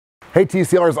Hey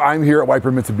TCLers, I'm here at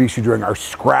Wiper Mitsubishi doing our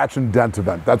scratch and dent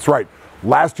event. That's right,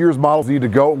 last year's models need to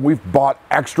go, and we've bought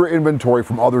extra inventory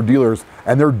from other dealers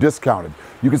and they're discounted.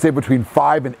 You can save between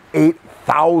 $5,000 and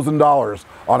 $8,000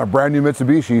 on a brand new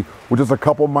Mitsubishi with just a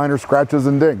couple minor scratches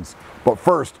and dings. But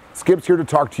first, Skip's here to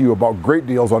talk to you about great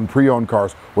deals on pre-owned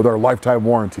cars with our lifetime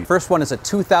warranty. First one is a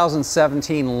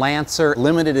 2017 Lancer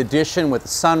limited edition with a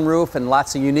sunroof and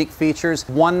lots of unique features.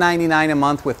 $199 a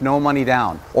month with no money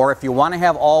down. Or if you want to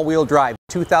have all-wheel drive,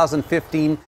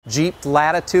 2015 Jeep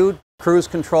Latitude, cruise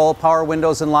control, power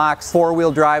windows and locks,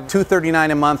 four-wheel drive,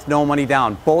 $239 a month, no money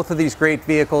down. Both of these great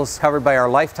vehicles covered by our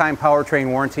lifetime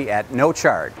powertrain warranty at no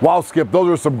charge. Wow, Skip, those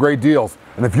are some great deals.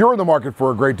 And if you're in the market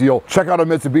for a great deal, check out a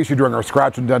Mitsubishi during our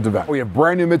scratch and dent event. We have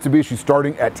brand new Mitsubishi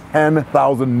starting at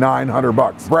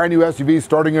 $10,900. Brand new SUVs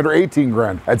starting under 18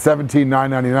 grand at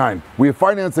 $17,999. We have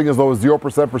financing as low as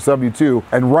 0% for 72,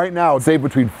 and right now save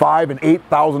between $5,000 and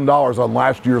 $8,000 on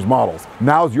last year's models.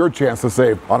 Now's your chance to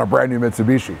save on a brand new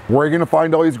Mitsubishi. Where are you going to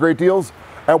find all these great deals?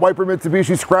 At Wiper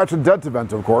Mitsubishi Scratch and Dent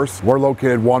event, of course. We're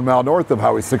located 1 mile north of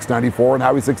Highway 694 and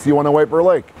Highway 61 in Wiper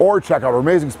Lake. Or check out our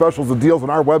amazing specials and deals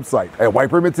on our website at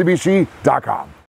wipermitsubishi.com.